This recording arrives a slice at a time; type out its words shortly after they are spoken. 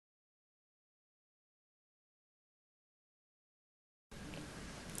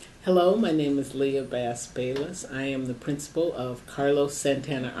Hello, my name is Leah Bass-Baylis. I am the principal of Carlos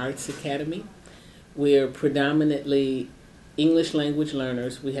Santana Arts Academy. We're predominantly English language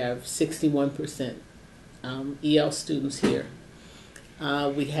learners. We have 61% EL students here.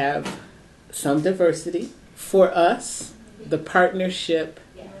 We have some diversity. For us, the partnership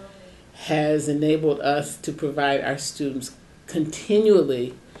has enabled us to provide our students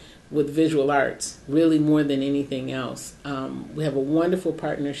continually with visual arts, really more than anything else. We have a wonderful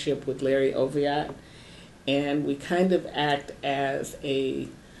partnership with Larry Oviatt, and we kind of act as a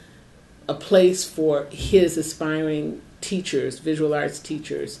place for his aspiring teachers, visual arts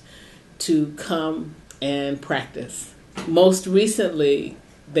teachers, to come and practice. Most recently,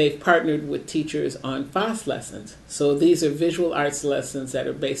 they've partnered with teachers on FOSS lessons. So these are visual arts lessons that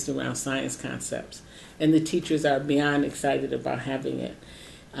are based around science concepts, and the teachers are beyond excited about having it.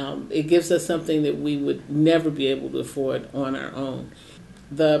 It gives us something that we would never be able to afford on our own.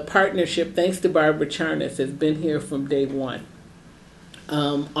 The partnership, thanks to Barbara Charnas, has been here from day one,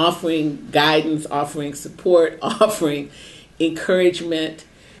 offering guidance, offering support, offering encouragement.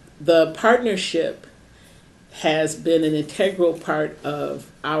 The partnership has been an integral part of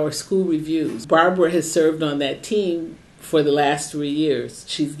our school reviews. Barbara has served on that team for the last 3 years.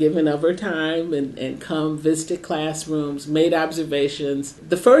 She's given of her time and come visited classrooms, made observations.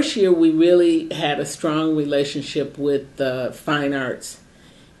 The first year we really had a strong relationship with the fine arts,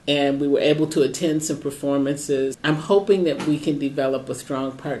 and we were able to attend some performances. I'm hoping that we can develop a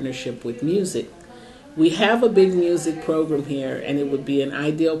strong partnership with music. We have a big music program here, and it would be an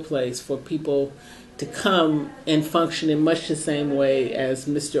ideal place for people to come and function in much the same way as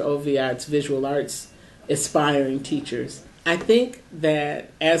Mr. Oviatt's visual arts aspiring teachers. I think that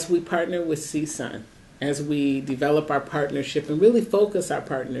as we partner with CSUN, as we develop our partnership and really focus our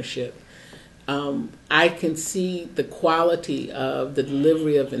partnership, I can see the quality of the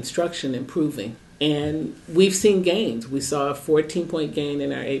delivery of instruction improving. And we've seen gains. We saw a 14-point gain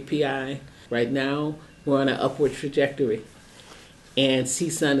in our API. Right now, we're on an upward trajectory. And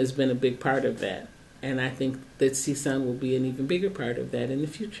CSUN has been a big part of that. And I think that CSUN will be an even bigger part of that in the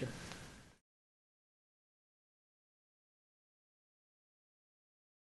future.